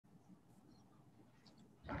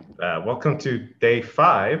Welcome to day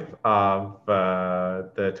 5 of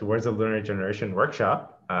the Towards the Lunar Generation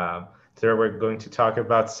workshop. Today we're going to talk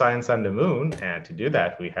about science on the moon, and to do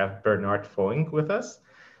that we have Bernard Foing with us.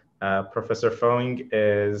 Professor Foing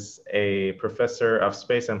is a professor of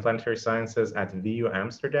space and planetary sciences at VU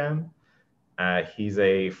Amsterdam. He's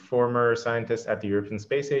a former scientist at the European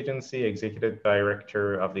Space Agency, executive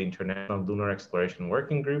director of the International Lunar Exploration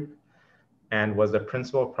Working Group, and was the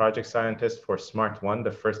principal project scientist for SMART-1,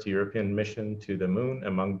 the first European mission to the moon,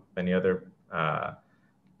 among many other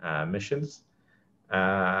missions.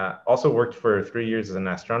 Also worked for 3 years as an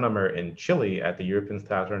astronomer in Chile at the European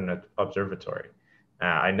Southern Observatory.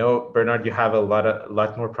 I know, Bernard, you have a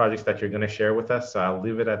lot more projects that you're going to share with us, so I'll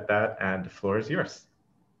leave it at that, and the floor is yours.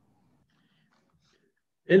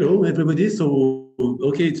 Hello, everybody. So,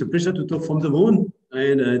 okay, it's a pleasure to talk from the moon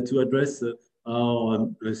and to address our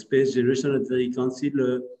Space Generation Advisory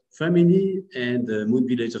Council family and Moon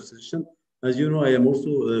Village Association. As you know, I am also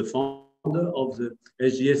a founder of the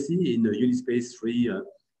SGSC in Unispace 3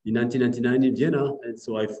 in 1999 in Vienna. And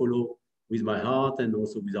so I follow with my heart and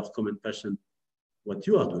also with our common passion what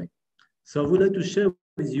you are doing. So I would like to share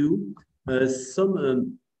with you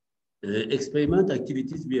some experiment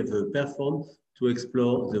activities we have performed to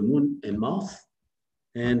explore the moon and Mars.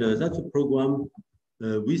 And that's a program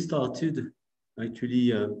we started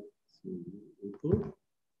actually,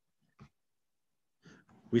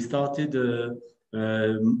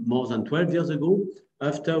 more than 12 years ago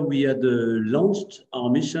after we had launched our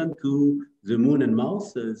mission to the moon and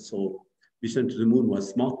Mars. So mission to the moon was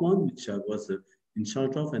SMART-1, which I was in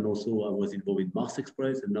charge of, and also I was involved in Mars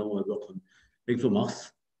Express, and now I work on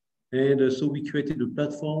ExoMars. And so we created a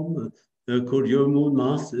platform called Your Moon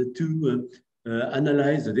Mars to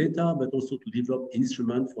analyze the data, but also to develop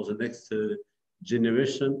instruments for the next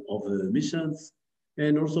generation of missions.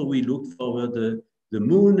 And also we looked forward the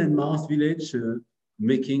moon and Mars village,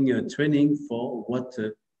 making training for what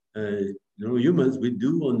humans will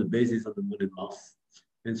do on the basis of the moon and Mars.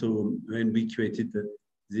 And so when we created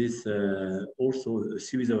this also a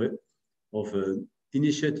series of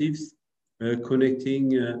initiatives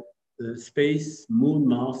connecting space, moon,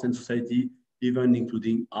 Mars, and society, even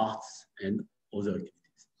including arts and other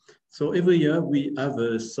activities. So every year we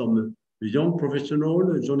have some young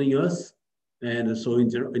professionals joining us. And so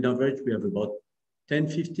in average, we have about 10,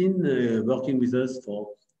 15 working with us for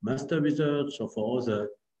master research or for other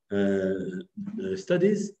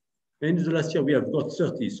studies. And the last year we have got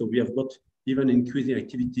 30. So we have got even increasing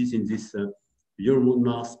activities in this Your Moon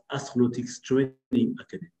Mars Astronautics Training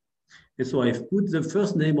Academy. And so I've put the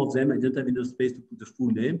first name of them. I don't have enough space to put the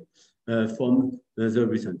full name from the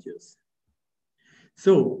recent years.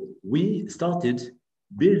 So we started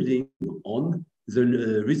building on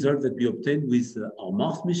the result that we obtained with our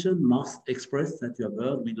Mars mission, Mars Express, that you have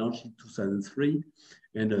heard. We launched in 2003,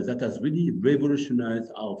 and that has really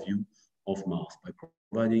revolutionized our view of Mars by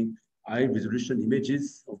providing high-resolution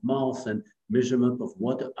images of Mars and measurement of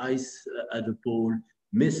water ice at the pole,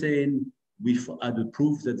 methane. We had a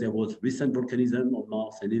proof that there was recent volcanism on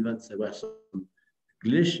Mars, and even there were some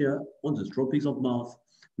glacier on the tropics of Mars.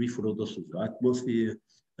 We followed also the atmosphere,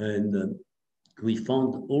 and we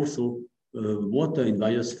found also water in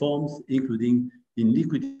various forms, including in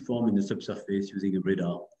liquid form in the subsurface using a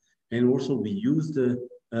radar. And also we used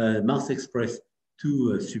Mars Express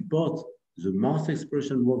to support the Mars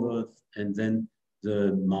exploration rovers and then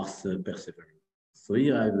the Mars Perseverance. So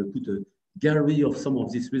here I have put a gallery of some of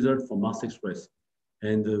these results from Mars Express.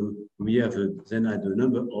 And we have then had a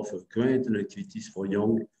number of grants and activities for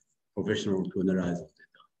young professionals to analyze data.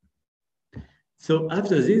 So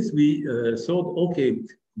after this, we thought, okay,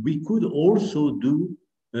 we could also do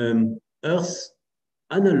Earth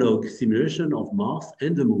analog simulation of Mars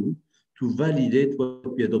and the moon to validate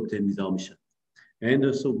what we had obtained with our mission.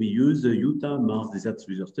 And so we used the Utah Mars Desert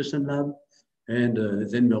Research Station Lab, and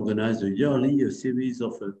then we organized a yearly series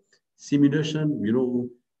of simulation. You know,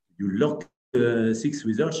 you lock 6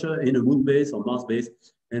 researchers in a moon base or Mars base,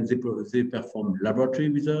 and they perform laboratory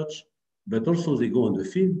research, but also they go on the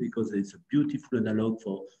field because it's a beautiful analog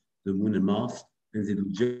for the moon and Mars, and they do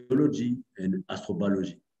geology and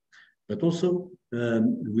astrobiology. But also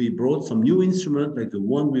we brought some new instruments like the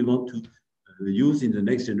one we want to use in the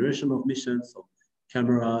next generation of missions, so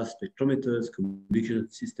cameras, spectrometers, communication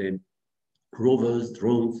system, rovers,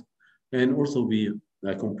 drones, and also we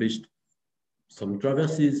accomplished some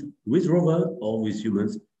traverses with rover or with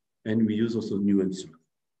humans, and we use also new instruments.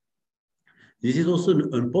 This is also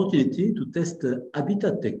an opportunity to test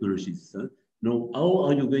habitat technologies. Now, how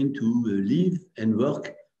are you going to live and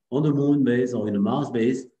work on the moon base or in a Mars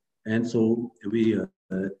base? And so we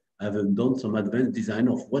have done some advanced design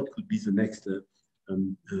of what could be the next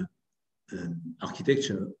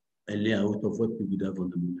architecture and layout of what we would have on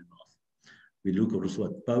the Moon and Mars. We look also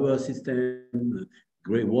at power system,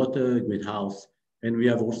 gray water, greenhouse, and we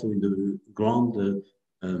have also in the ground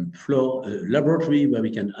floor laboratory where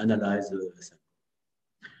we can analyze the sample.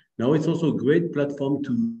 Now it's also a great platform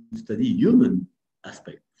to study human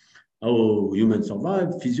aspect, how humans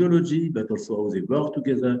survive, physiology, but also how they work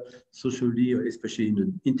together socially, especially in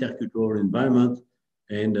an intercultural environment,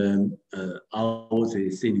 and how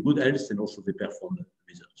they stay in good health and also they perform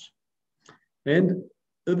research. And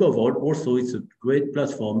above all, also it's a great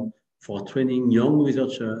platform for training young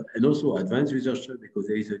researchers and also advanced researchers because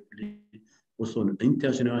there is also an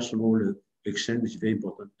intergenerational exchange, which is very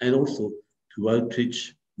important, and also to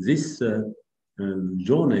outreach this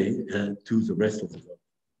journey to the rest of the world.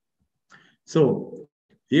 So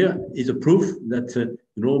here is a proof that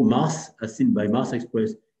Mars, as seen by Mars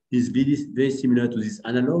Express, is very similar to these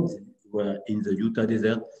analogs, where in the Utah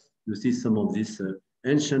desert you see some of this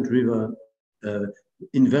ancient river,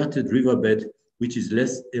 inverted riverbed, which is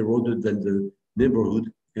less eroded than the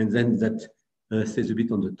neighborhood, and then that stays a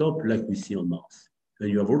bit on the top, like we see on Mars. And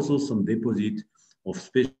you have also some deposit of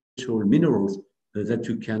special minerals that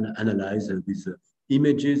you can analyze with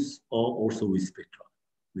images or also with spectra,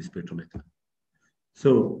 with spectrometer.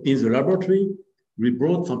 So in the laboratory, we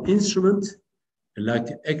brought some instruments like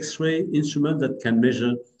X-ray instrument that can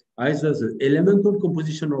measure either the elemental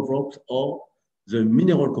composition of rocks or the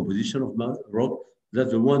mineral composition of rock.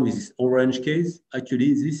 That's the one with this orange case.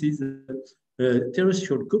 Actually, this is a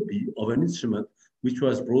terrestrial copy of an instrument which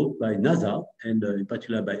was brought by NASA and in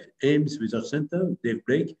particular by Ames Research Center, Dave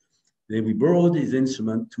Blake. Then we borrowed his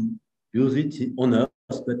instrument to use it on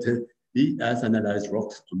Earth, but he has analyzed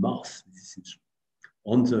rocks on Mars, this instrument,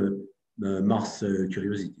 on the Mars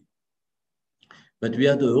Curiosity. But we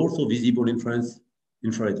had also visible infrared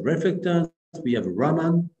reflectors. We have a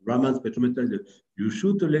Raman spectrometer. You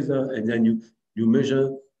shoot a laser and then you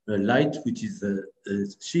measure light, which is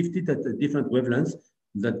shifted at a different wavelengths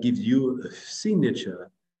that gives you a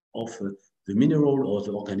signature of the mineral or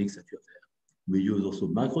the organics that you have there. We use also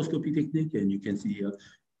microscopy technique, and you can see here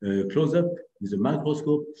close-up with a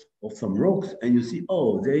microscope of some rocks, and you see,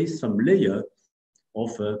 oh, there is some layer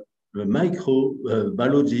of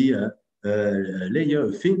microbiology layer,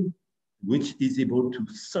 a film, which is able to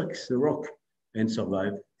suck the rock and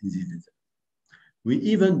survive in this desert. We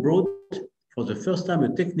even brought, for the first time,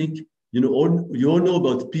 a technique. You all know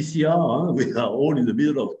about PCR. Huh? We are all in the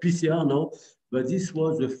middle of PCR now, but this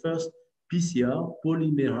was the first PCR,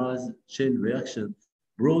 polymerase chain reaction,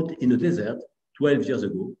 brought in a desert 12 years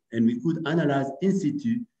ago, and we could analyze in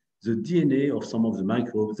situ the DNA of some of the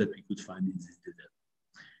microbes that we could find in this desert.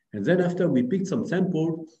 And then after we picked some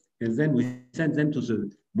samples, and then we sent them to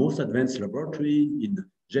the most advanced laboratory in the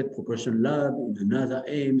Jet Propulsion Lab, in the NASA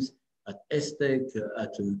Ames, at ESTEC,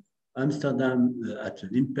 at Amsterdam, at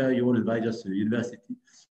Imperial Advisors University,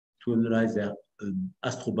 to analyze their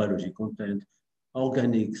astrobiology content,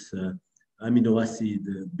 organics, amino acid,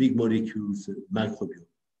 big molecules, microbiome.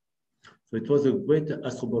 So it was a great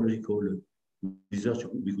astrobiological research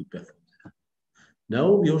we could perform.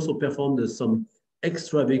 Now we also performed some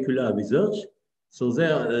extravehicular research. So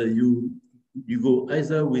there you go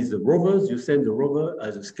either with the rovers, you send the rover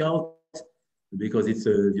as a scout, because it's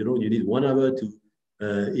you need 1 hour to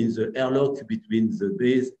in the airlock between the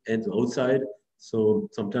base and the outside. So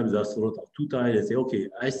sometimes the astronauts are too tired and say, okay,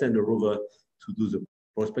 I send a rover to do the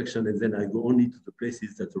prospection, and then I go only to the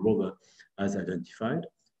places that the rover has identified.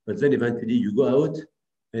 But then eventually you go out,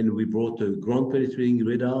 and we brought a ground penetrating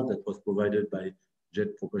radar that was provided by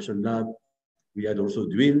Jet Propulsion Lab. We had also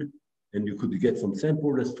drill, and you could get some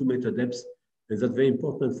sample that's 2 meter depth. And that's very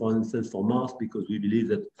important, for instance, for Mars, because we believe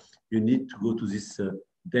that you need to go to this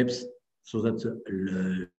depth so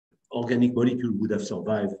that organic molecule would have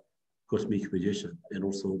survived cosmic radiation and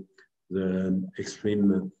also the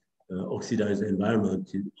extreme oxidized environment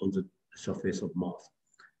on the surface of Mars.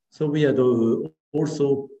 So we had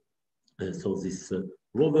also this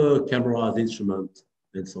rover, cameras, instrument,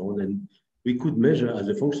 and so on. And we could measure as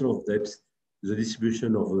a function of depth the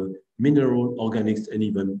distribution of mineral, organics, and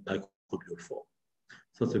even microbial form.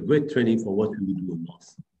 So it's a great training for what we would do on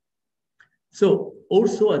Mars. So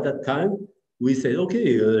also at that time, we said,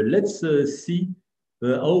 okay, let's see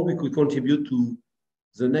how we could contribute to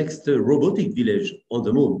the next robotic village on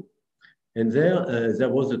the moon. And there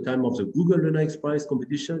was the time of the Google Lunar X Prize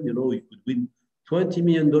competition. You could win $20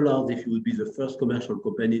 million if you would be the first commercial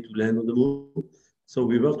company to land on the moon. So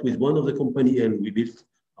we worked with one of the company and we built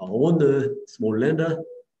our own small lander.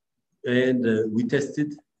 And we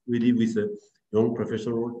tested really with a young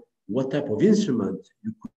professional what type of instrument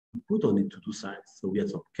you could put on it to do science. So we had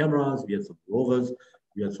some cameras, we had some rovers,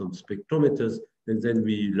 we had some spectrometers, and then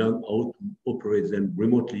we learned how to operate them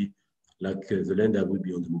remotely, like the lander would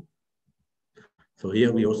be on the moon. So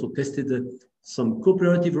here we also tested some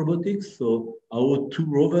cooperative robotics. So our two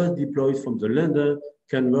rovers deployed from the lander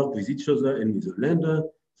can work with each other and with the lander.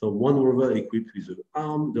 So one rover equipped with an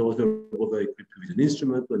arm, the other rover equipped with an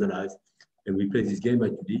instrument to analyze. And we play this game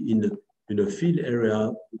actually in a field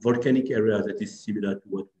area, volcanic area that is similar to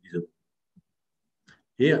what we did.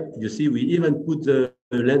 Here, you see, we even put the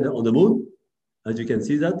lander on the moon, as you can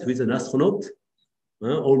see that, with an astronaut.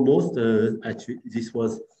 Almost, actually, this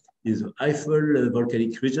was in the Eiffel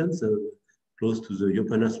volcanic regions, close to the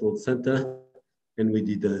European Astronaut Center. And we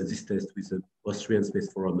did this test with the Austrian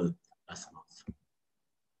Space Forum astronauts.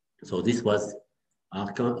 So this was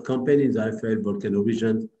our campaign in the Eiffel volcano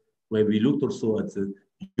region, where we looked also at the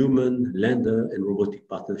human, lander, and robotic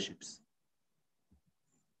partnerships.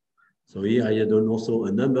 So here I had done also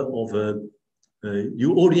a number of,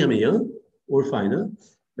 you all hear me, huh? All fine, huh?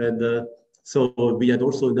 And so we had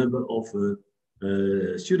also a number of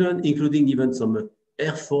students, including even some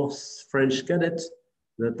Air Force French cadets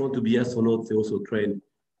that want to be astronauts. They also train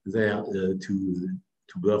there to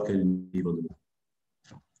work and live on the moon.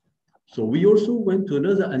 So we also went to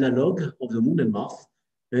another analog of the moon and Mars,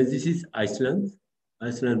 and this is Iceland.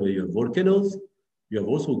 Iceland, where you have volcanoes, you have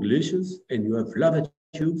also glaciers, and you have lava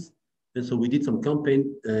tubes. And so we did some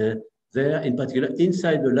campaign there, in particular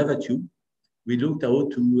inside the lava tube. We looked how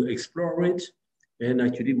to explore it, and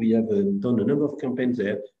actually we have done a number of campaigns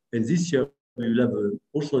there. And this year we will have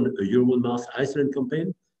also a Euro Mars Iceland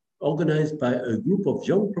campaign organized by a group of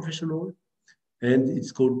young professionals, and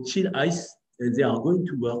it's called Chill Ice, and they are going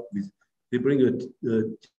to work with, they bring a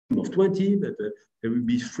team of 20, but there will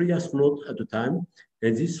be 3 astronauts at a time,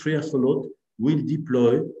 and these 3 astronauts will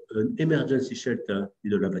deploy an emergency shelter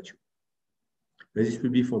in the lava tube. And this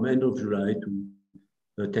will be from end of July to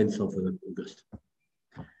the 10th of August.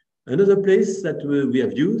 Another place that we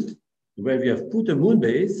have used, where we have put a moon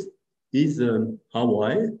base, is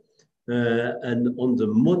Hawaii, and on the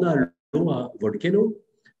Mauna Loa volcano.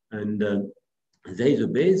 And there is a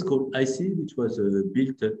base called IC, which was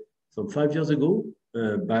built some 5 years ago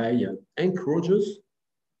by Hank Rogers.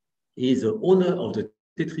 He is the owner of the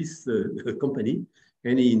Tetris company,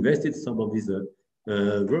 and he invested some of his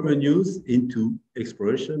revenues into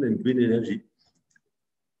exploration and green energy.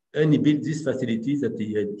 And he built these facilities that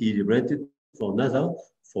he rented for NASA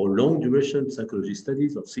for long duration psychology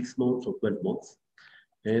studies of 6 months or 12 months.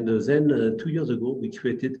 And then 2 years ago, we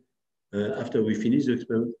created, after we finished the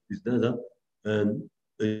experiment with NASA,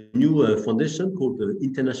 a new foundation called the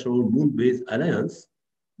International Moon-Based Alliance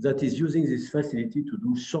that is using this facility to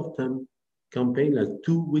do short-term campaign, like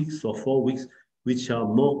 2 weeks or 4 weeks, which are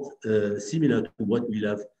more similar to what we'll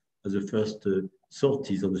have as the first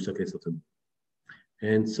sorties on the surface of the moon.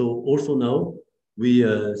 And so also now, we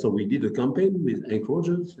did a campaign with Hank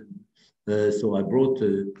Rogers. So I brought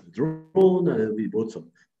a drone, we brought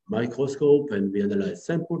some microscope, and we analyzed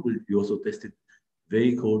samples. We also tested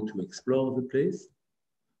vehicle to explore the place.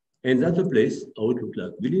 And that's a place, how it looked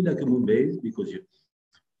like, really like a moon base, because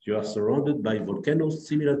you are surrounded by volcanoes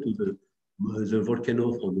similar to the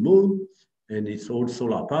volcanoes on the moon, and it's all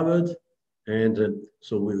solar powered. And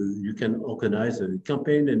so you can organize a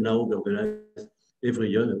campaign, and now we organize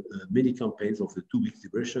every year many campaigns of the 2 weeks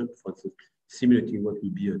duration, for instance, simulating what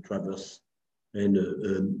will be a traverse and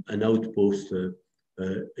an outpost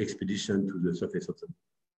expedition to the surface of the moon.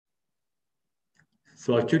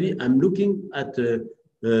 So actually, I'm looking at,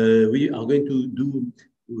 we are going to do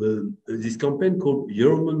this campaign called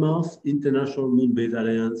Euro Mars International Moon-Based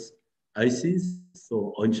Alliance ICES,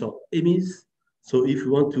 so in short, EMIS. So if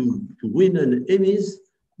you want to win an EMIS,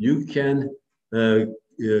 you can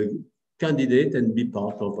candidate and be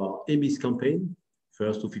part of our EMIS campaign,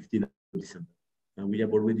 1st to 15th of December. And we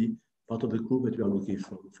have already part of the crew, but we are looking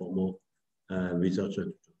for more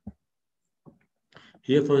researchers.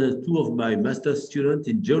 Here for the 2 of my master's students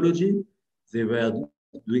in geology, they were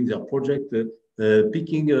doing their project,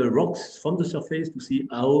 picking rocks from the surface to see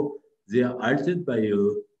how they are altered by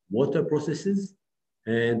water processes.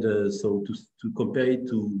 And so to compare it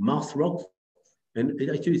to Mars rocks. And it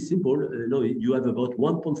actually is simple. You have about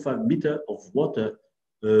 1.5 meters of water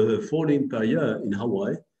falling per year in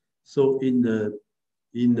Hawaii. So in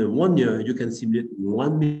 1 year, you can simulate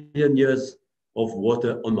 1 million years of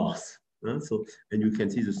water on Mars. And you can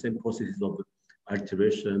see the same processes of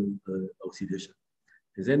alteration, oxidation.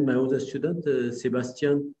 And then my other student,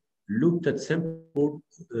 Sebastian, looked at samples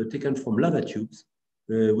taken from lava tubes,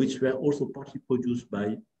 which were also partly produced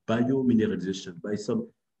by biomineralization, by some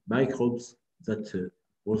microbes that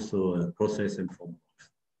also process and form.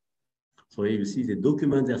 So here you see they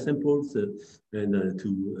document their samples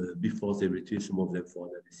before they retrieve some of them for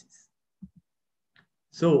analysis.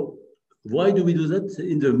 So why do we do that?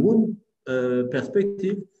 In the moon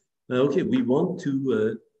perspective, okay, we want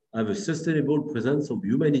to have a sustainable presence of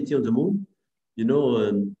humanity on the moon. You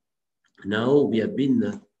know, now we have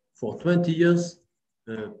been for 20 years,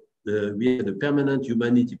 we had a permanent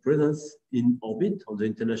humanity presence in orbit on the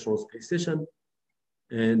International Space Station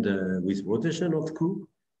and with rotation of crew.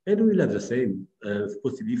 And we'll have the same,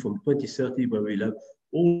 possibly from 2030, where we'll have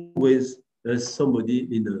always somebody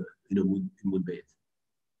in a moon base.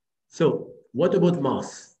 So what about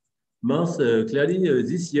Mars? Mars, clearly,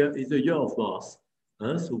 this year is the year of Mars.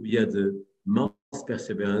 So we had the Mars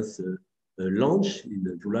Perseverance launch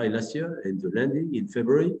in July last year and the landing in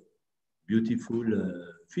February. Beautiful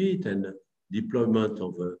feat and deployment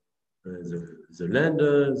of the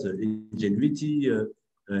lander, the Ingenuity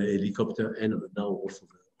helicopter, and now also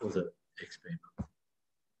the other experiments.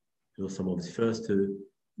 So some of the first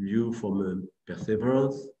view from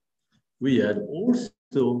Perseverance. We had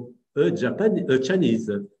also a Chinese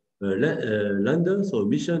lander, so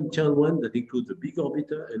mission Tianwen that includes a big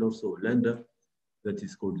orbiter and also a lander that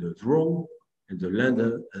is called the drone, and the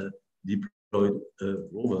lander deployed a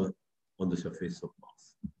rover on the surface of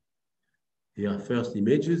Mars. Here are first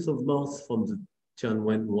images of Mars from the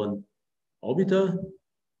Tianwen-1 orbiter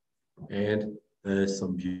and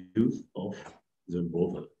some views of the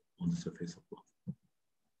rover on the surface of Mars.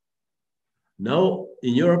 Now,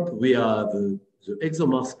 in Europe, we have the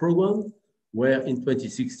ExoMars program, where in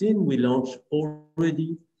 2016, we launched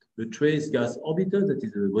already the Trace Gas Orbiter that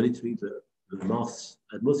is monitoring the Mars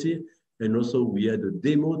atmosphere. And also we had a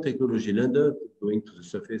demo technology lander going to the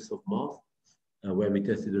surface of Mars, where we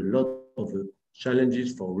tested a lot of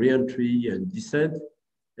challenges for re-entry and descent,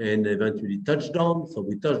 and eventually touchdown. So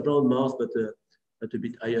we touched down Mars, but at a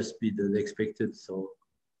bit higher speed than expected. So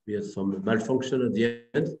we had some malfunction at the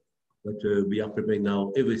end, but we are preparing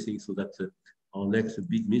now everything so that our next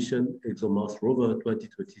big mission, ExoMars Rover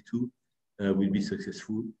 2022, will be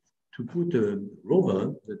successful to put a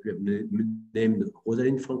rover that we have named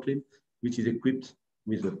Rosalind Franklin, which is equipped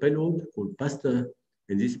with a payload called Pasteur,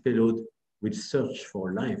 and this payload will search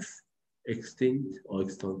for life, extinct or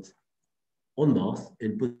extant, on Mars,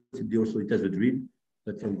 and possibly also it has a drill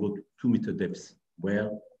that can go to 2-meter depths, where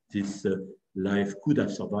this life could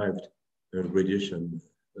have survived radiation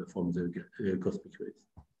from the cosmic rays.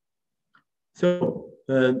 So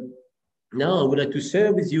now I would like to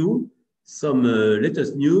share with you some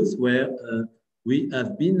latest news where we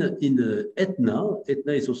have been in Etna.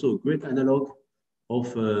 Etna is also a great analog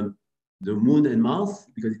of the Moon and Mars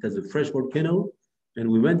because it has a fresh volcano. And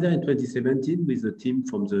we went there in 2017 with a team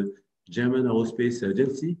from the German Aerospace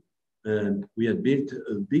Agency. And we had built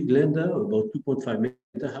a big lander about 2.5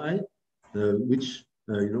 meters high, which,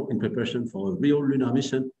 in preparation for a real lunar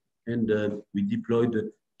mission. And we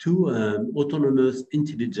deployed 2 autonomous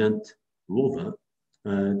intelligent rovers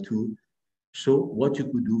to show what you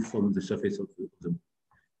could do from the surface of the Moon.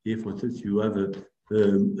 Here, for instance, you have a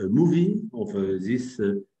movie of this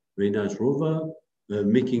very nice rover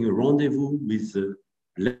making a rendezvous with the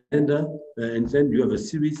lander, and then you have a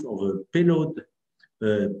series of payload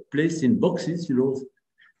placed in boxes.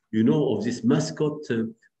 You know of this mascot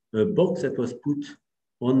box that was put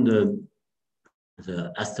on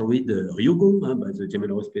the asteroid Ryugu by the German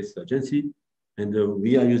Aerospace Agency, and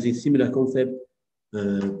we are using similar concept.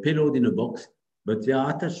 Payload in a box, but they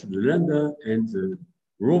are attached to the lander, and the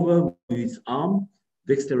rover with its arm,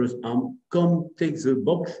 dexterous arm, takes the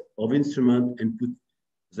box of instrument and put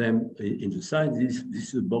them in the side. This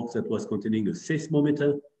is a box that was containing a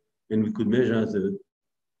seismometer, and we could measure the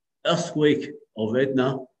earthquake of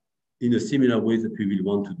Etna in a similar way that we will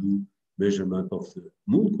want to do measurement of the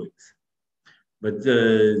moonquakes. But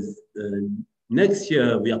next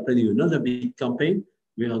year, we are planning another big campaign.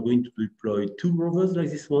 We are going to deploy 2 rovers like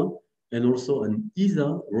this one, and also an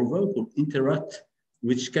ESA rover called Interact,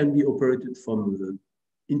 which can be operated from the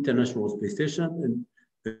International Space Station. And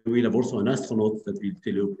we'll have also an astronaut that will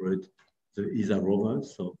teleoperate the ESA rover.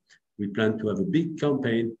 So we plan to have a big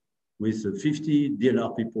campaign with 50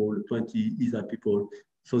 DLR people, 20 ESA people.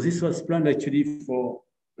 So this was planned actually for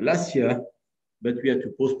last year, but we had to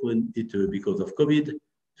postpone it because of COVID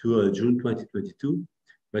to June 2022.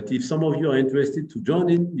 But if some of you are interested to join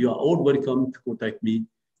in, you are all welcome to contact me.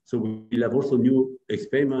 So we'll have also new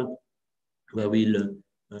experiment where we'll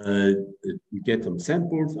get some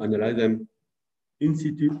samples, analyze them in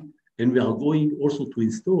situ, and we are going also to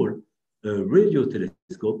install a radio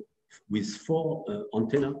telescope with 4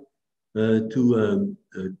 antennas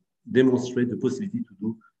demonstrate the possibility to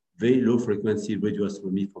do very low frequency radio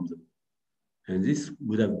astronomy from the moon. And this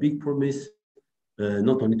would have big promise,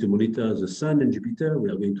 not only to monitor the sun and Jupiter, we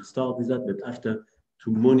are going to start with that, but after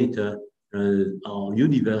to monitor our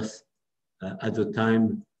universe at the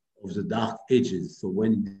time of the dark ages. So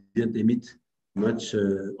when it didn't emit much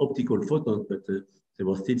optical photons, but there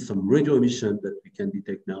was still some radio emission that we can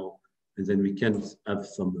detect now, and then we can have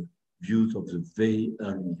some views of the very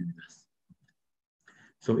early universe.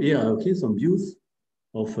 So here are okay, some views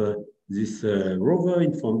of this rover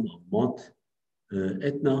in front of Mount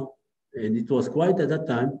Etna, and it was quiet at that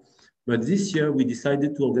time. But this year we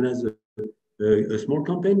decided to organize a small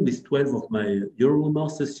campaign with 12 of my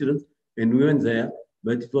Euromaster students, and we went there.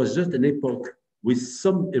 But it was just an epoch with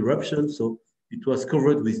some eruptions, so it was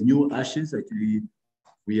covered with new ashes. Actually,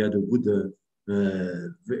 we had a good,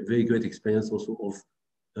 very great experience also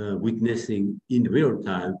of witnessing in real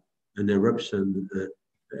time an eruption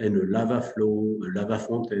and a lava flow, a lava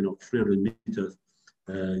fountain of 300 meters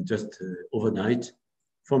just overnight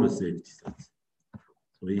from a safe distance.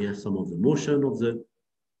 So here are some of the motion of the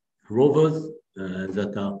rovers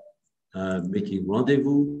that are making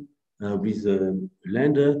rendezvous with a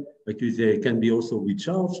lander. Actually, they can be also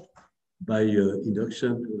recharged by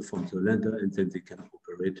induction from the lander, and then they can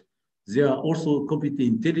operate. They are also completely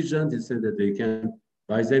intelligent in the sense that they can,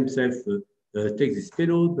 by themselves, take this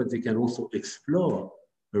payload, but they can also explore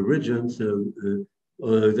a region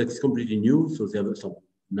that is completely new. So they have some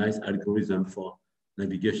nice algorithm for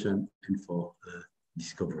navigation and for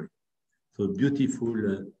discovery. So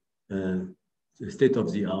beautiful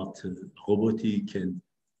state-of-the-art robotic and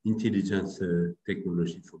intelligence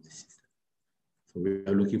technology for this system. So we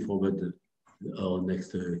are looking forward to our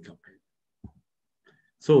next campaign.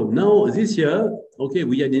 So now this year, okay,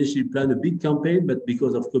 we had initially planned a big campaign, but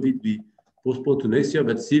because of COVID, we postponed to next year,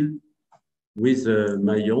 but still with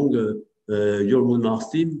my young Euromoon Mars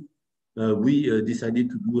team, we decided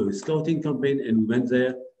to do a scouting campaign, and we went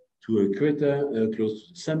there to a crater close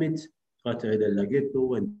to the summit, Cratere del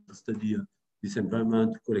Laghetto, and to study this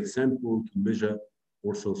environment, to collect samples, to measure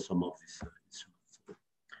also some of these instruments.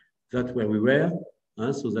 That's where we were.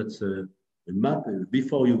 So that's a map.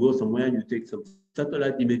 Before you go somewhere, you take some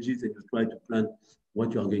satellite images and you try to plan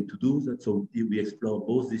what you are going to do. That's so we explore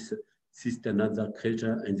both this Cisternaza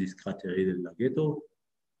crater and this Cratere del Laghetto.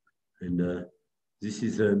 And this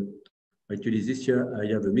is actually this year I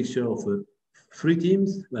have a mixture of 3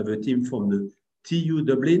 teams. I have a team from the TU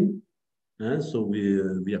Dublin. So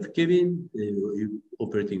we have Kevin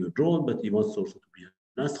operating a drone, but he wants also to be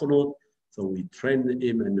an astronaut. So we train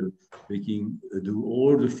him and do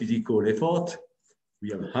all the physical effort. We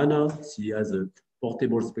have Hannah. She has a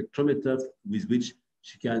portable spectrometer with which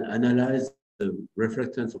she can analyze the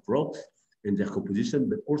reflectance of rocks and their composition,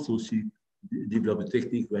 but also she developed a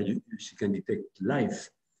technique where she can detect life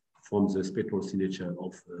from the spectral signature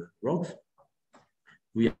of rocks.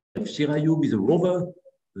 We have Shirayu with a rover,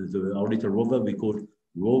 our little rover we call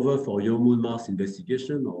Rover for Euromoon Mars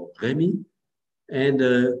Investigation, or REMI. And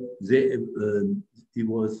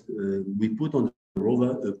we put on the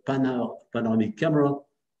rover a panoramic camera,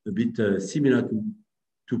 a bit similar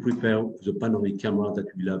to prepare the panoramic camera that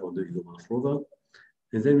we'll have on the ExoMars rover.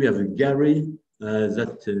 And then we have Gary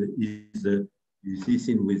that is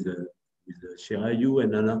seen with Shirayu,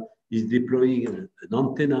 and Anna is deploying an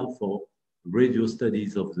antenna for radio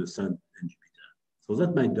studies of the sun and Jupiter. So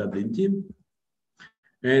that's my Dublin team.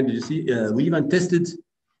 And you see, we even tested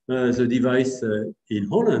the device in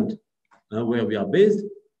Holland, where we are based.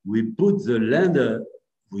 We put the lander,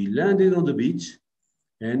 we landed on the beach,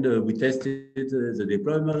 and we tested the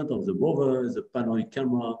deployment of the rover, the panoramic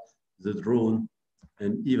camera, the drone,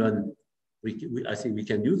 and even I think we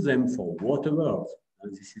can use them for water works.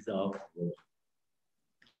 And this is our rover.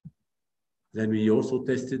 Then we also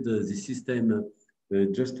tested the system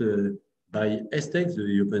just by ESTEC, the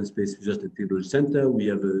European Space Research and Technology Center. We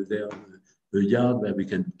have there a yard where we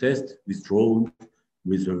can test with drone,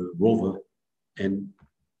 with a rover. And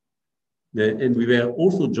we were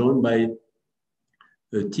also joined by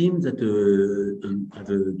a team that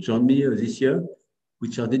have joined me this year,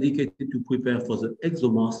 which are dedicated to prepare for the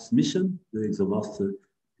ExoMars mission, the ExoMars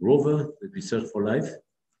rover that we search for life.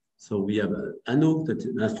 So we have Anouk, that's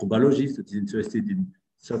an astrobiologist that is interested in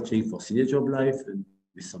searching for signature of life and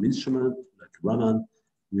with some instrument like Raman.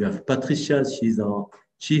 We have Patricia, she's our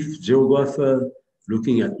chief geographer,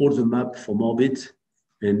 looking at all the map from orbit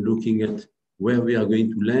and looking at where we are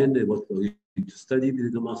going to land and what we're going to study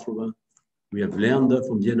with the Mars rover. We have Leander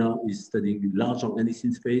from Vienna, he's studying large organisms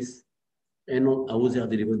in space, and I was there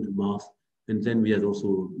delivered to Mars. And then we had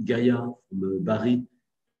also Gaia from Bari,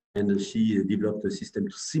 and she developed a system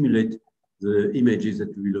to simulate the images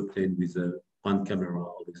that we will obtain with one camera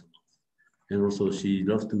of the Mars. And also she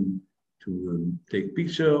loves to take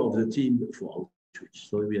picture of the team for outreach.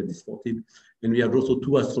 So we have this 4 team, and we have also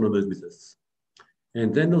 2 astronomers with us.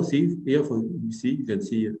 And then you see here, you can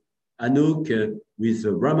see Anouk with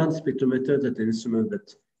a Raman spectrometer, that instrument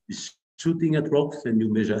that is shooting at rocks, and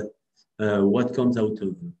you measure what comes out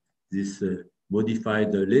of this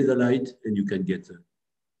modified laser light, and you can get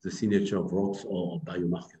the signature of rocks or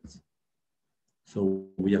biomarkers. So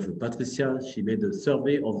we have Patricia, she made a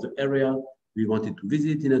survey of the area we wanted to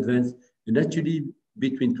visit in advance. And actually,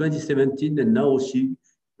 between 2017 and now, she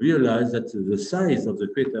realized that the size of the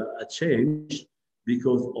crater had changed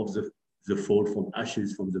because of the fall from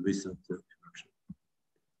ashes from the recent eruption.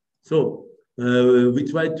 So we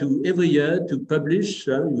try to, every year, to publish.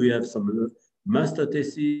 We have some master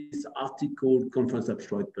thesis, article, conference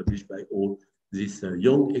abstract published by all these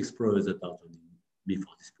young explorers that are joining me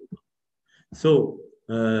for this program. So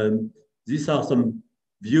these are some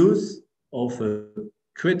views of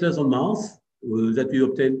craters on Mars that we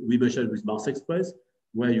obtained, we measured with Mars Express,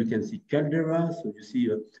 where you can see caldera. So you see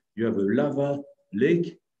you have a lava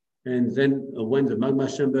lake, and then when the magma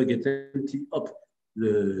chamber gets empty up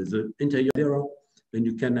the interior caldera, and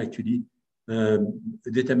you can actually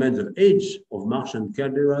determine the age of Martian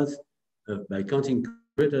calderas by counting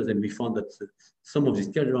craters. And we found that some of these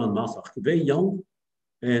calderas on Mars are very young,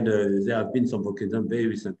 and there have been some volcanoes very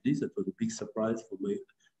recently. That was a big surprise for my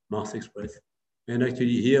Mars Express. And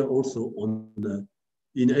actually here also on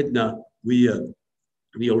in Etna, we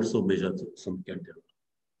also measured some caldera.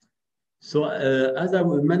 So as I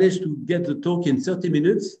managed to get the talk in 30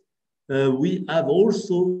 minutes, we have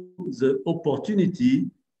also the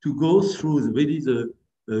opportunity to go through really the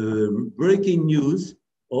breaking news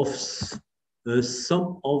of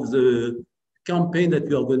some of the campaign that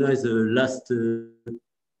we organized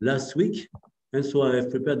last week. And so I have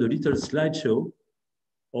prepared a little slideshow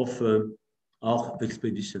of our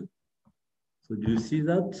expedition. So do you see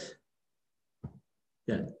that?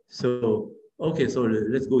 Yeah, so, okay, so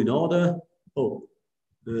let's go in order. Oh,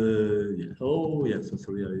 yeah. Oh, yeah, so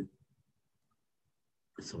sorry.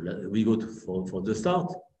 So we go for the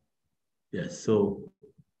start. Yes, so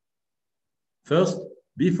first,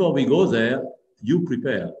 before we go there, you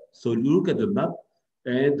prepare. So you look at the map,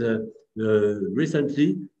 and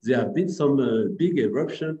recently there have been some big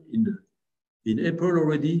eruption in April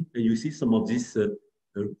already, and you see some of this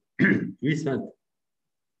recent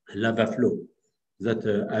lava flow that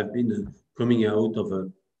have been coming out of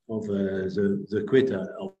the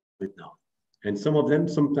crater of it now. And some of them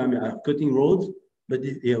sometimes are cutting roads, but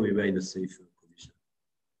here we were in a safe position.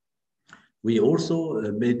 We also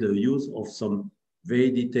made use of some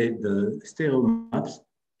very detailed stereo maps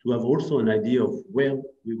to have also an idea of where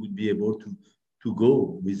we would be able to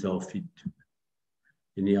go with our feed tube.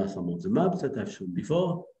 And here are some of the maps that I've shown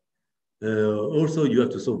before. Also, you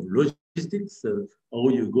have to solve logistics, how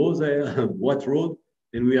you go there, what road.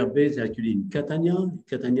 And we are based actually in Catania.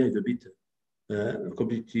 Catania is a bit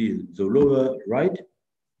completely the lower right,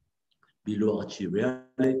 below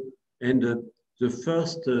Arcireale. And the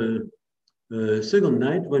first, second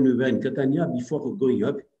night when we were in Catania, before going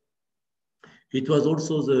up, it was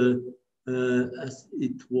also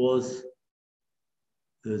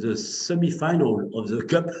the semi-final of the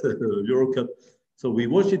Cup, Euro Cup. So we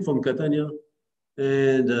watched it from Catania,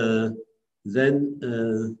 and then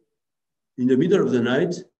in the middle of the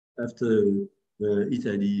night, after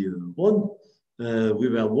Italy won, we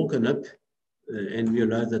were woken up and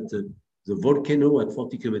realized that the volcano at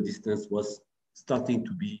 40 km distance was starting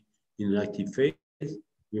to be in an active phase.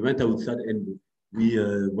 We went outside and we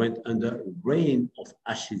went under a rain of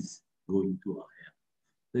ashes going to our hair.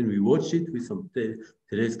 Then we watched it with some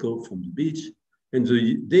telescope from the beach. And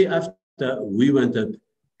the day after, we went up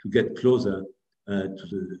to get closer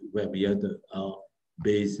to where we had our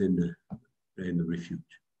base and refuge.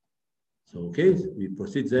 So, okay, we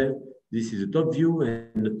proceed there. This is a top view,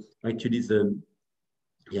 and actually, so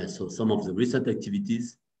some of the recent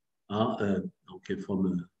activities are okay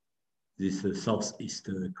from this southeast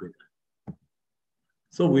crater.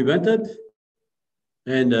 So we went up,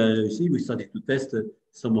 and you see, we started to test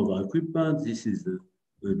some of our equipment. This is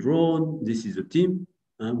a drone. This is a team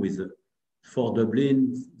with 4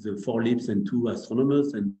 Dublin, the 4 LIPS and 2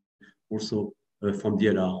 astronomers, and also from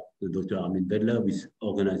DLR, the Dr. Armin Bedler, who is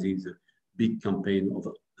organizing the big campaign of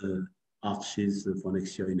arches for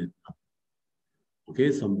next year in Etna.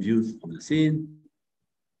 Okay, some views of the scene.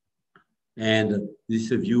 And this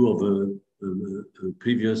is a view of a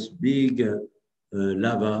previous big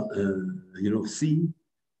lava, sea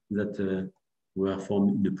that were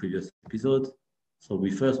formed in the previous episode. So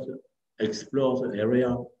we first explore the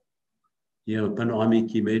area. Here, a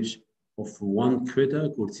panoramic image of one crater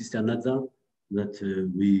called Cisternazza that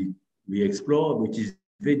we explore, which is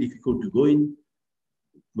very difficult to go in.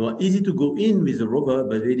 Well, easy to go in with a rover,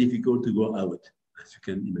 but very difficult to go out, as you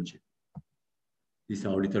can imagine. This is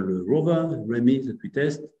our little rover, Remy, that we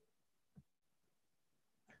test.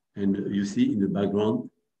 And you see in the background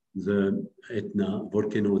the Etna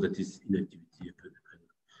volcano that is in activity.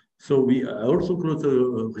 So we also close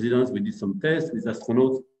the residence. We did some tests with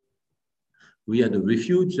astronauts. We had a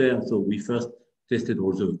refuge there. So we first tested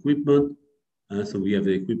all the equipment. So we have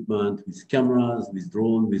the equipment with cameras, with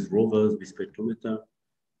drones, with rovers, with spectrometer.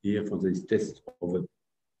 Here for this test of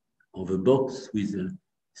a box with a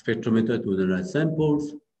spectrometer to analyze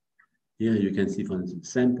samples. Here you can see, for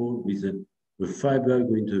instance, sample with a fiber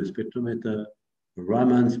going to the spectrometer, a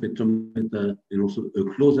Raman spectrometer, and also a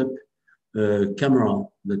close-up camera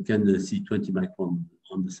that can see 20 micron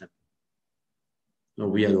on the sample. So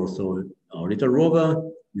we had also our little rover.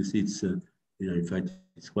 You see, it's in fact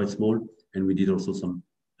it's quite small, and we did also some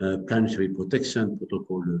planetary protection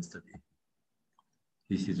protocol study.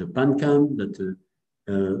 This is a PanCam that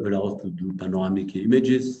allows to do panoramic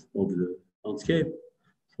images of the landscape.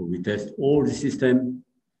 So we test all the system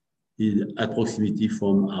at proximity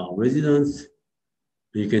from our residence.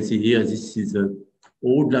 You can see here, this is an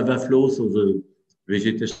old lava flow, so the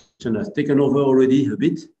vegetation has taken over already a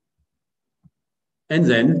bit. And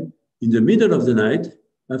then, in the middle of the night,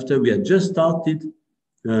 after we had just started,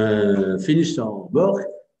 finished our work,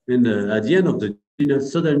 and at the end of the dinner,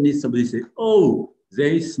 suddenly somebody said, oh, there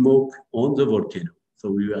is smoke on the volcano. So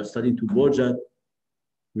we were starting to watch that.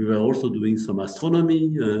 We were also doing some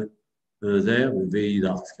astronomy there with very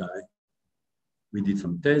dark sky. We did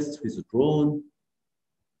some tests with a drone,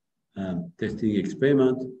 testing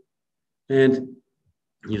experiment. And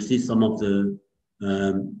you see some of the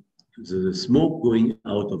smoke going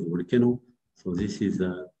out of the volcano. So this is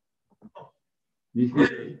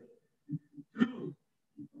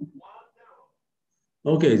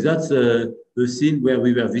okay, that's the scene where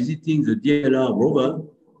we were visiting the DLR rover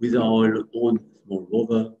with our own small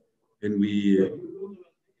rover, and we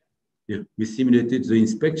simulated the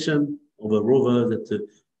inspection of a rover that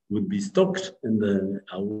would be stocked, and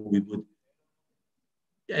how we would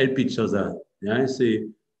help each other. Yeah, so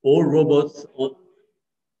all robots.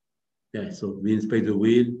 So we inspect the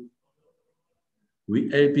wheel. We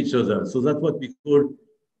help each other. So that's what we call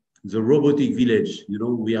the robotic village. You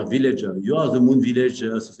know, we are villager. You are the Moon Village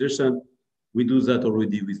Association. We do that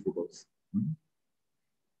already with robots.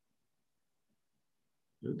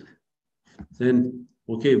 Good. Then,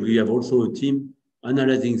 okay, we have also a team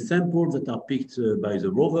analyzing samples that are picked by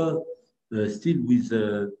the rover, still with,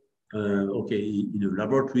 in a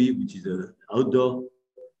laboratory, which is outdoor.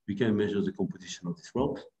 We can measure the composition of this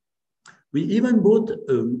rock. We even brought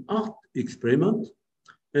an art experiment.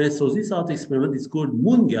 So this art experiment is called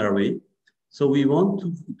Moon Gallery. So we want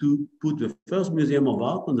to put the first museum of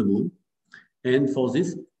art on the moon. And for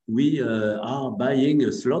this, we are buying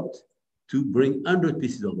a slot to bring 100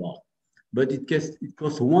 pieces of art. But it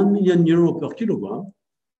costs 1 million euro per kilogram.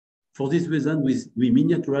 For this reason, we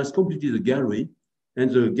miniaturize completely the gallery. And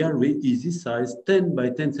the gallery is this size, 10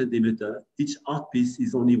 by 10 centimeter. Each art piece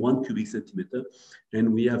is only 1 cubic centimeter.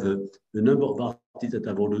 And we have a number of artists that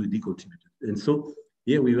have already contributed. And so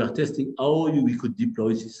here we were testing how we could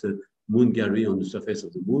deploy this moon gallery on the surface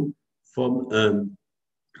of the moon from a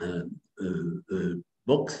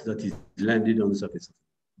box that is landed on the surface of the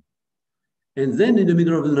moon. And then in the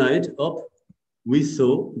middle of the night, we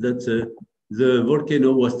saw that the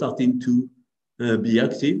volcano was starting to be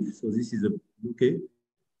active. So this is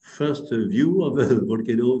first view of a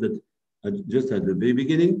volcano that just at the very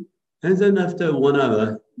beginning. And then after 1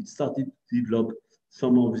 hour, it started to develop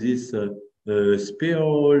some of this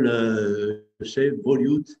spiral shaped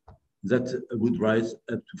volutes that would rise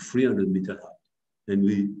up to 300 meters high. And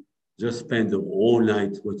we just spent the whole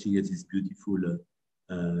night watching these beautiful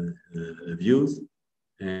views.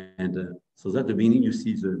 And so at the beginning, you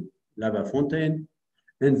see the lava fountain.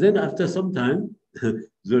 And then after some time, the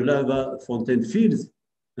lava fountain fills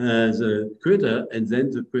the crater, and then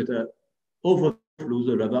the crater overflows,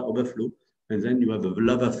 the lava overflow, and then you have a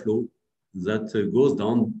lava flow that goes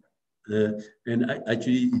down. And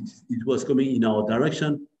actually, it was coming in our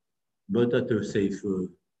direction, but at a safe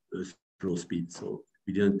slow speed. So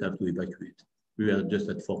we didn't have to evacuate. We were just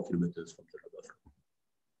at 4 kilometers from the lava flow.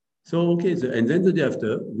 So, okay, and then the day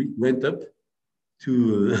after, we went up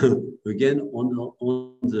to, again,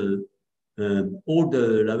 on the all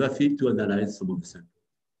the lava field to analyze some of the samples.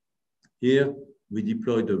 Here, we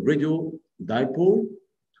deployed a radio dipole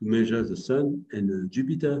to measure the sun and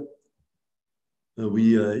Jupiter.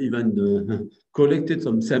 We even collected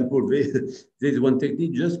some sample. There's one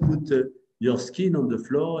technique, just put your skin on the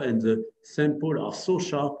floor and the sample are so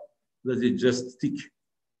sharp that they just stick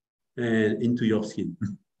into your skin.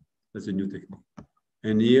 That's a new technique.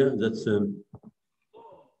 And here, that's, and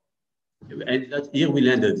that here we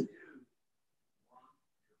landed.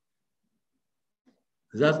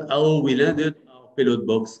 That's how we landed our payload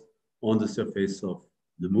box on the surface of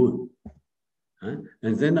the moon.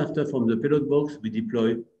 And then after, from the payload box, we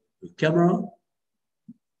deploy a camera,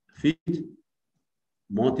 feed,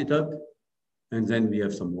 mount it up, and then we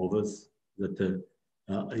have some rovers that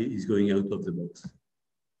is going out of the box.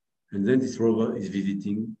 And then this rover is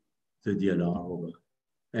visiting the DLR rover.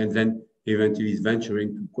 And then eventually is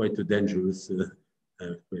venturing to quite a dangerous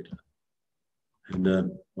crater. And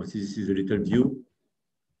this is a little view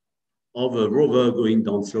of a rover going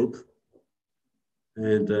downslope.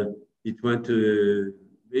 And it went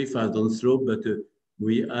very fast downslope, but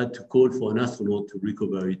we had to call for an astronaut to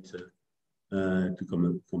recover it to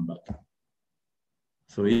come back.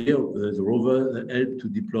 So here, the rover helped to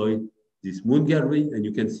deploy this moon gallery, and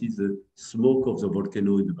you can see the smoke of the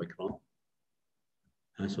volcano in the background.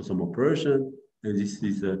 And so some operation, and this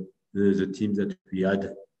is the team that we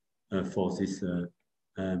had for this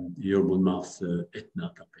Your Moon Mars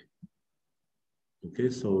ETNA campaign. Okay,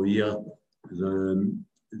 so here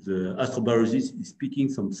the astrobiologist is picking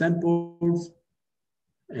some samples,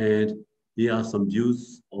 and here are some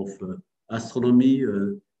views of astronomy,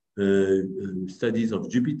 studies of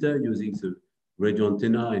Jupiter using the radio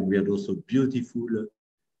antenna, and we had also beautiful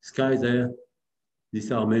sky there.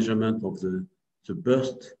 These are measurements of the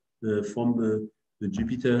burst from the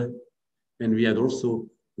Jupiter, and we had also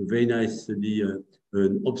a very nicely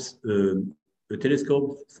a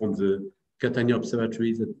telescope from the Catania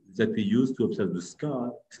Observatory that we use to observe the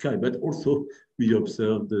sky, but also we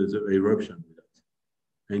observed the eruption with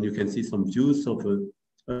that. And you can see some views of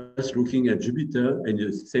us looking at Jupiter, and at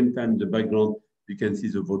the same time in the background, you can see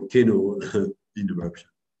the volcano in eruption.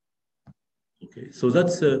 Okay, so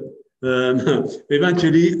that's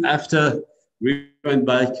eventually after we went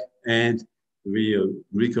back and we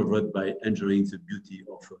recovered by enjoying the beauty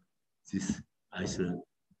of this Iceland.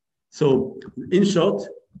 So in short,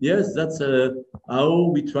 yes, that's how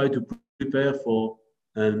we try to prepare for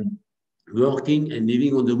working and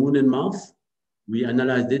living on the moon and Mars. We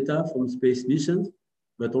analyze data from space missions,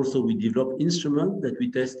 but also we develop instruments that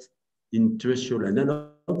we test in terrestrial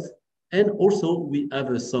analogs. And also we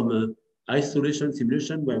have some isolation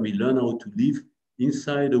simulation where we learn how to live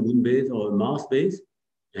inside a moon base or a Mars base.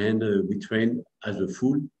 And we train as a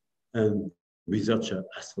full research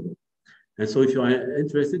astronaut. And so if you are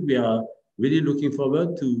interested, we are really looking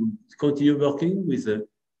forward to continue working with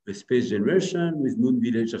the Space Generation, with Moon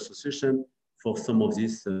Village Association for some of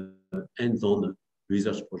these hands-on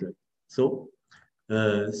research projects. So,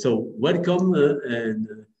 welcome and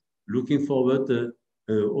looking forward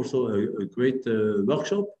also a great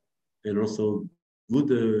workshop, and also good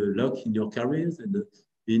luck in your careers and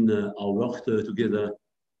in our work together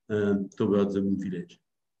towards the Moon Village.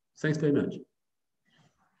 Thanks very much.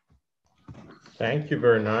 Thank you,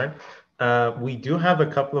 Bernard. We do have a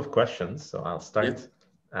couple of questions, so I'll start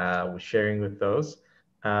with sharing with those.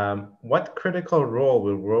 What critical role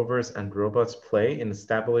will rovers and robots play in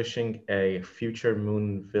establishing a future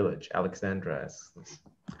moon village? Alexandra asks.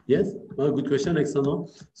 Yes, good question, Alexandra.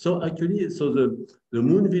 So actually, the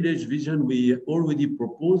moon village vision we already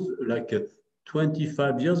proposed like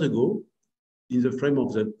 25 years ago in the frame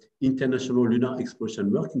of the International Lunar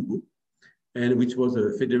Exploration Working Group, and which was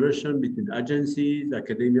a federation between agencies,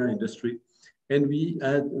 academia, industry. And we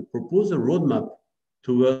had proposed a roadmap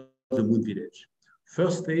towards the moon village.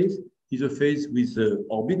 First phase is a phase with the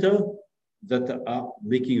orbiter that are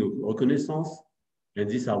making a reconnaissance, and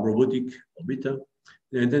these are robotic orbiter.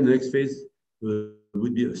 And then the next phase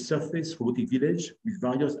would be a surface robotic village with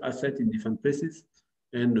various assets in different places.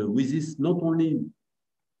 And with this, not only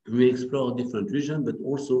we explore different regions, but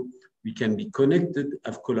also we can be connected,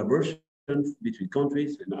 have collaboration between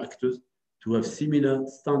countries and actors to have similar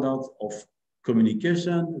standards of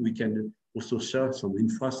communication. We can also share some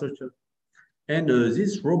infrastructure. And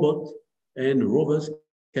this robot and rovers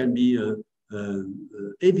can be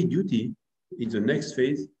heavy duty in the next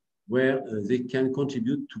phase, where they can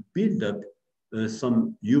contribute to build up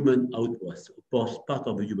some human outposts, part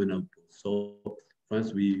of a human outpost. So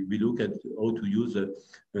first, we look at how to use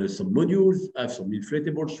some modules, have some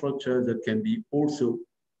inflatable structures that can be also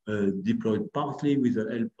deployed partly with the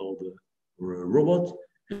help of a robot.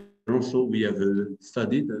 And also, we have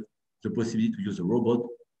studied the possibility to use a robot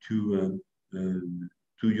to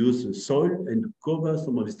to use the soil and cover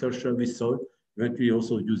some of the structure with soil, eventually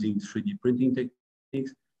also using 3D printing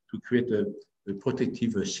techniques to create a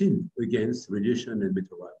protective shield against radiation and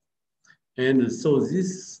meteorite. And so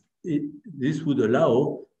this would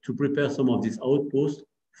allow to prepare some of these outposts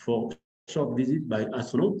for short visit by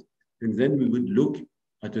astronauts. And then we would look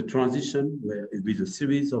at a transition where it will be a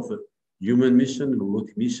series of human mission and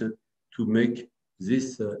robotic mission to make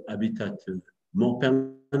this habitat more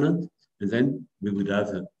permanent. And then we would have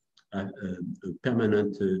a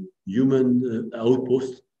permanent human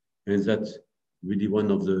outpost. And that's really one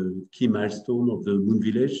of the key milestones of the Moon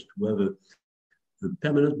Village, to have a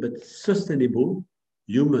permanent but sustainable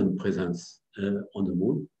human presence on the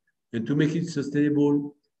moon. And to make it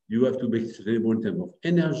sustainable, you have to make it sustainable in terms of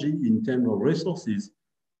energy, in terms of resources,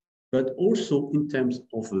 but also in terms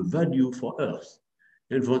of value for Earth.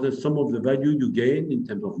 And for some of the value you gain in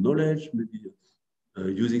terms of knowledge, maybe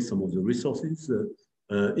using some of the resources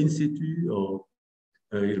in situ, or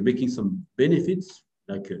making some benefits,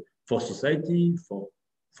 like for society, for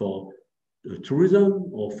tourism,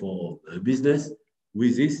 or for business.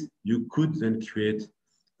 With this, you could then create,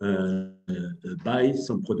 buy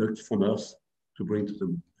some products from Earth to bring to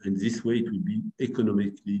them. And this way, it will be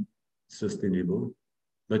economically sustainable.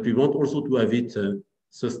 But we want also to have it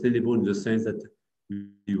sustainable in the sense that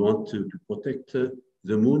we want to protect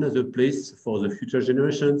the moon as a place for the future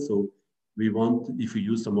generations. So we want, if we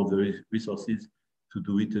use some of the resources, to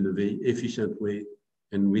do it in a very efficient way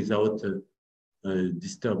and without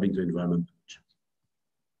disturbing the environment.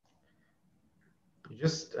 You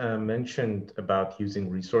just mentioned about using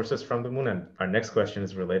resources from the moon, and our next question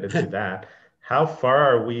is related to that. How far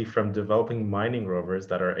are we from developing mining rovers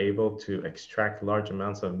that are able to extract large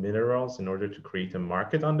amounts of minerals in order to create a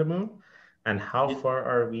market on the moon? And how far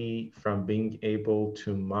are we from being able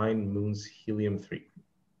to mine Moon's helium-3?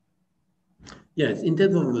 Yes, in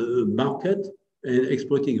terms of market and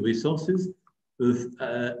exploiting resources,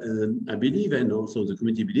 I believe, and also the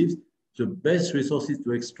community believes, the best resources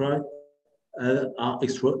to extract are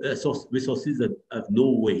resources that have no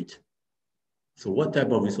weight. So what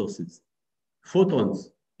type of resources?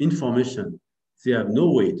 Photons, information, they have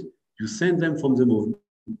no weight. You send them from the moon,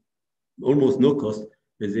 almost no cost,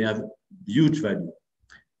 but they have huge value.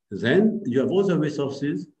 Then you have other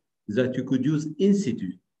resources that you could use in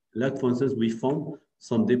situ. Like, for instance, we found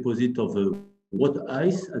some deposit of water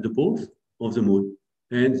ice at the poles of the moon,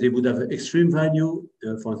 and they would have extreme value,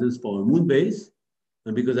 for instance, for a moon base.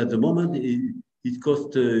 And because at the moment, it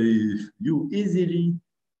costs you easily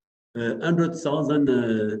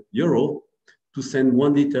 100,000 euro to send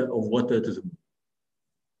 1 liter of water to the moon.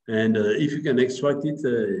 And if you can extract it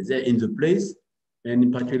there in the place, and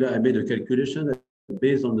in particular, I made a calculation that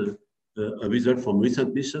based on a result from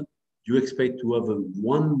recent mission, you expect to have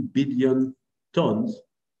 1 billion tons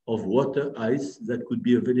of water ice that could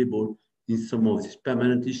be available in some of this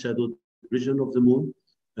permanently shadowed region of the moon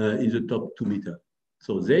in the top 2 meters.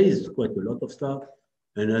 So there is quite a lot of stuff.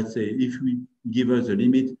 And I'd say if we give us a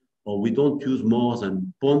limit, or we don't use more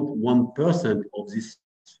than 0.1% of these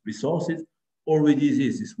resources, already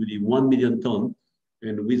this is really 1 million tons.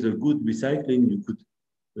 And with a good recycling, you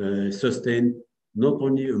could sustain not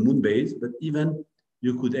only a moon base, but even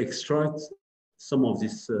you could extract some of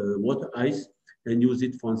this water ice and use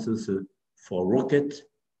it, for instance, for rocket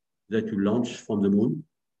that you launch from the moon.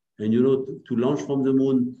 And you know, to launch from the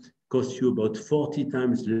moon costs you about 40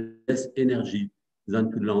 times less energy than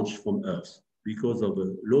to launch from Earth. Because of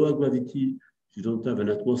lower gravity, you don't have an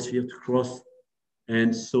atmosphere to cross.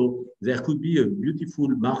 And so there could be a beautiful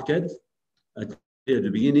market at the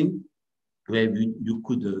beginning where you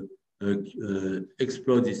could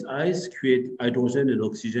explode this ice, create hydrogen and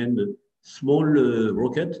oxygen, small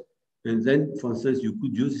rocket. And then, for instance, you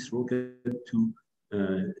could use this rocket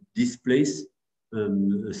to displace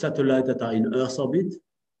satellites that are in Earth orbit,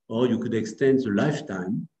 or you could extend the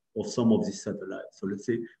lifetime of some of these satellites. So let's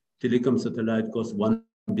say telecom satellite costs 1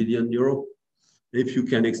 billion euro. If you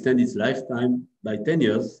can extend its lifetime by 10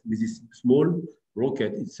 years with this small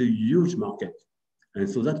rocket, it's a huge market. And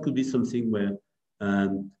so that could be something where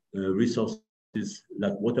resources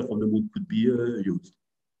like water from the moon could be used.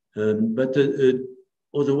 But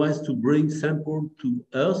otherwise, to bring sample to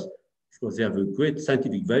Earth, because they have a great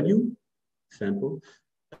scientific value, sample,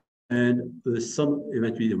 and some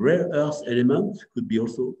eventually rare earth elements could be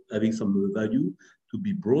also having some value to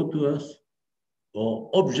be brought to Earth, or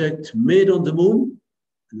object made on the moon,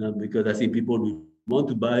 because I think people will want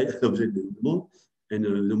to buy an object made on the moon, and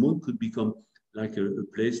the moon could become like a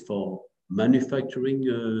place for manufacturing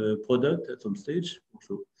product at some stage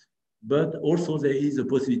also. But also there is a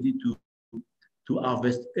possibility to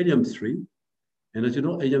harvest helium-3 And as you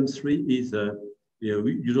know, helium-3 is,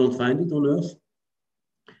 you don't find it on Earth.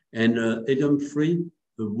 And helium-3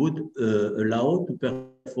 would allow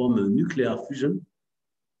to perform a nuclear fusion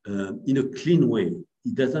in a clean way.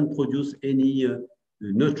 It doesn't produce any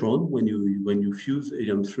neutron when you fuse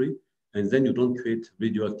helium-3, and then you don't create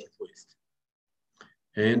radioactive waste.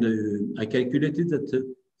 And I calculated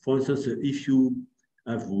that, for instance, if you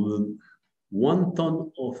have 1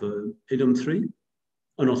 ton of helium-3,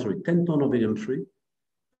 10 tons of helium-3,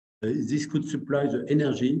 this could supply the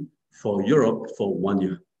energy for Europe for 1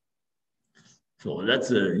 year. So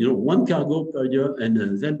that's 1 cargo per year, and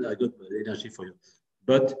then I got the energy for you.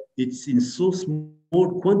 But it's in so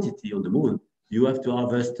small quantity on the moon, you have to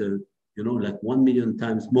harvest, like 1 million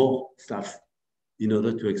times more stuff in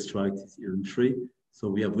order to extract this helium-3. So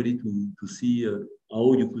we have really to see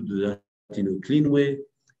how you could do that in a clean way,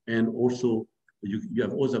 and also you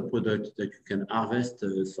have other products that you can harvest,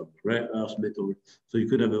 some rare earth metal. So you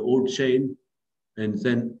could have a whole chain and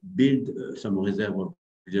then build some reserve of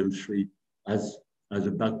helium-3 as a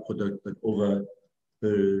back product, but over a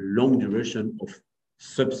long duration of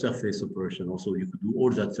subsurface operation. Also, you could do all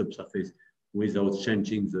that subsurface without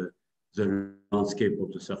changing the landscape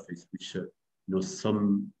of the surface, which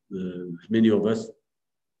many of us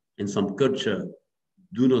in some culture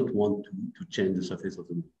do not want to change the surface of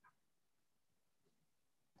the moon.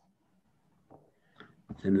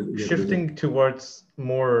 And shifting towards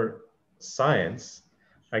more science,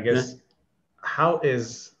 I guess, how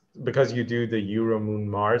is, because you do the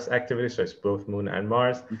Euro-Moon-Mars activity, so it's both Moon and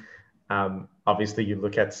Mars, obviously you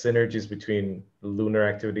look at synergies between lunar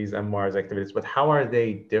activities and Mars activities, but how are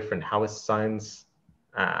they different? How is science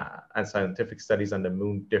and scientific studies on the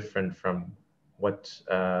Moon different from what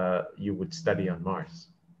you would study on Mars?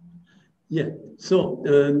 Yeah, so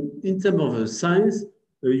in terms of science,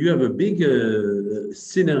 you have a big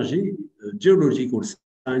synergy. Geological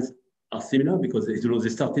science are similar because they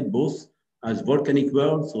started both as volcanic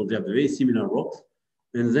worlds, so they have very similar rocks.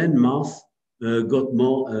 And then Mars got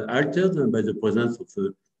more altered by the presence of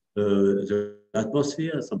the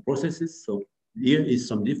atmosphere, some processes. So here is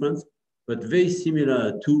some difference, but very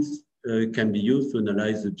similar tools can be used to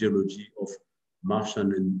analyze the geology of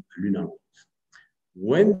Martian and lunar rocks.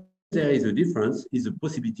 When there is a difference is a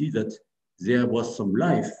possibility that there was some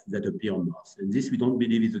life that appeared on Mars. And this we don't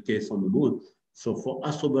believe is the case on the Moon. So for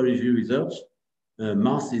astrobiology research,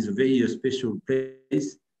 Mars is a very special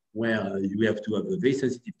place where you have to have very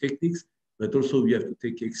sensitive techniques, but also you have to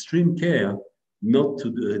take extreme care not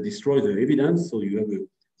to destroy the evidence. So you have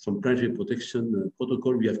some planetary protection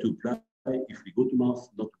protocol we have to apply if we go to Mars,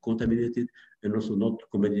 not to contaminate it, and also not to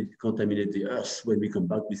contaminate the Earth when we come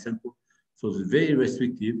back with samples. So it's very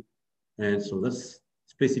restrictive. And so that's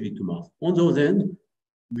specific to Mars. On the other hand,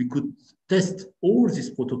 we could test all this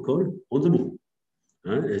protocol on the Moon.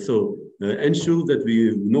 So ensure that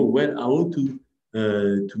we know well how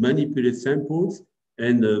to manipulate samples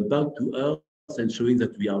and back to Earth, and showing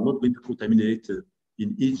that we are not going to contaminate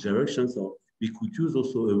in each direction. So we could use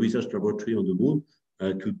also a research laboratory on the Moon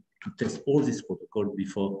to test all this protocol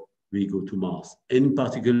before we go to Mars. And in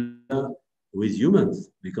particular with humans,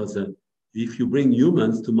 because if you bring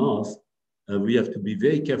humans to Mars, we have to be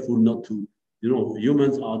very careful not to,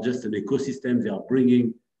 humans are just an ecosystem. They are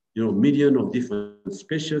bringing, millions of different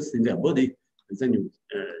species in their body, and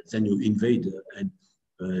then you invade and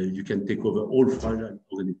you can take over all fragile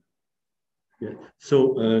organisms. Yeah.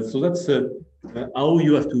 So that's how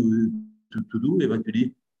you have to do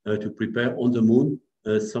eventually to prepare on the Moon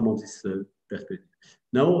some of this perspective.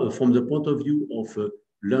 Now, from the point of view of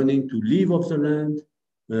learning to live off the land,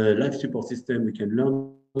 life support system, we can learn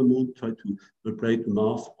on the Moon, try to apply to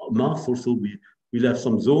Mars. Mars also, we'll have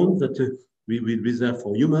some zones that we will reserve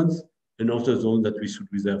for humans, and other zones that we should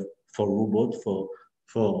reserve for robots, for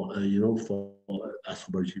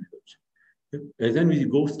astrobiology research. And then we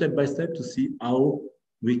go step by step to see how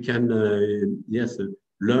we can,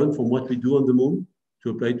 learn from what we do on the Moon to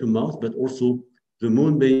apply to Mars, but also the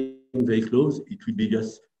Moon being very close, it will be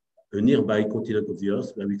just a nearby continent of the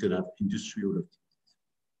Earth where we can have industrial activities.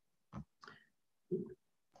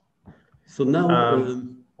 So now,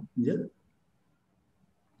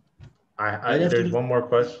 there's one more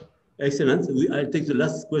question. Excellent. I'll take the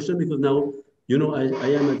last question because now, I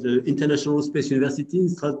am at the International Space University in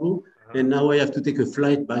Strasbourg, and now I have to take a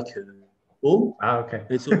flight back home. Okay.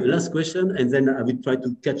 And so the last question, and then I will try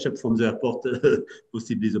to catch up from the airport,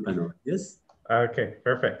 possibly the panel. Yes? Okay,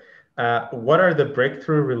 perfect. What are the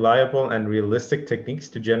breakthrough, reliable, and realistic techniques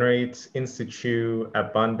to generate in situ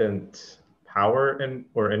abundant power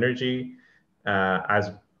or energy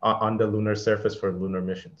as on the lunar surface for lunar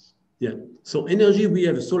missions? Yeah. So energy, we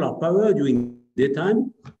have solar power during daytime.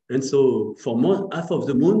 And so for half of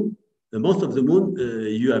the moon, most of the moon,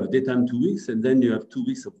 you have daytime 2 weeks, and then you have 2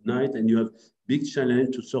 weeks of night, and you have big challenge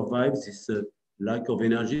to survive this lack of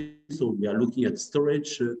energy. So we are looking at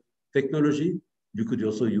storage technology. You could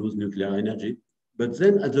also use nuclear energy. But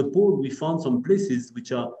then at the pole, we found some places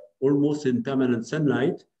which are almost in permanent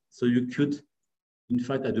sunlight. So you could, in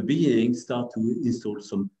fact, at the beginning, start to install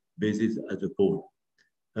some bases at the pole.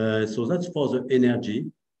 So that's for the energy.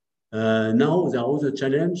 Now there are other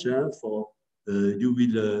challenges for you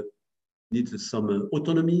will need some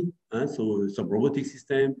autonomy, so some robotic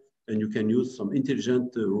system, and you can use some intelligent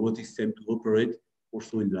robotic system to operate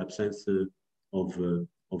also in the absence of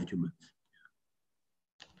humans.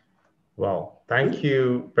 Well, thank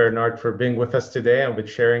you, Bernard, for being with us today and with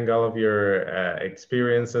sharing all of your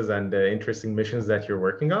experiences and the interesting missions that you're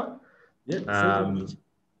working on. Yeah, thank you.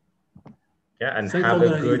 Yeah, and thanks have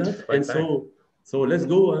for a good that. flight And back. so let's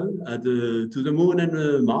go to the moon and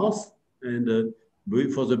Mars, and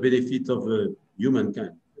for the benefit of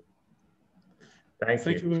humankind.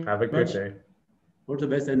 Thank you. Have a much. good day. All the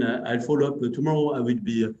best, and I'll follow up tomorrow. I will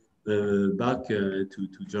be back to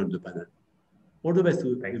join the panel. All the best to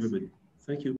everybody. Thank you.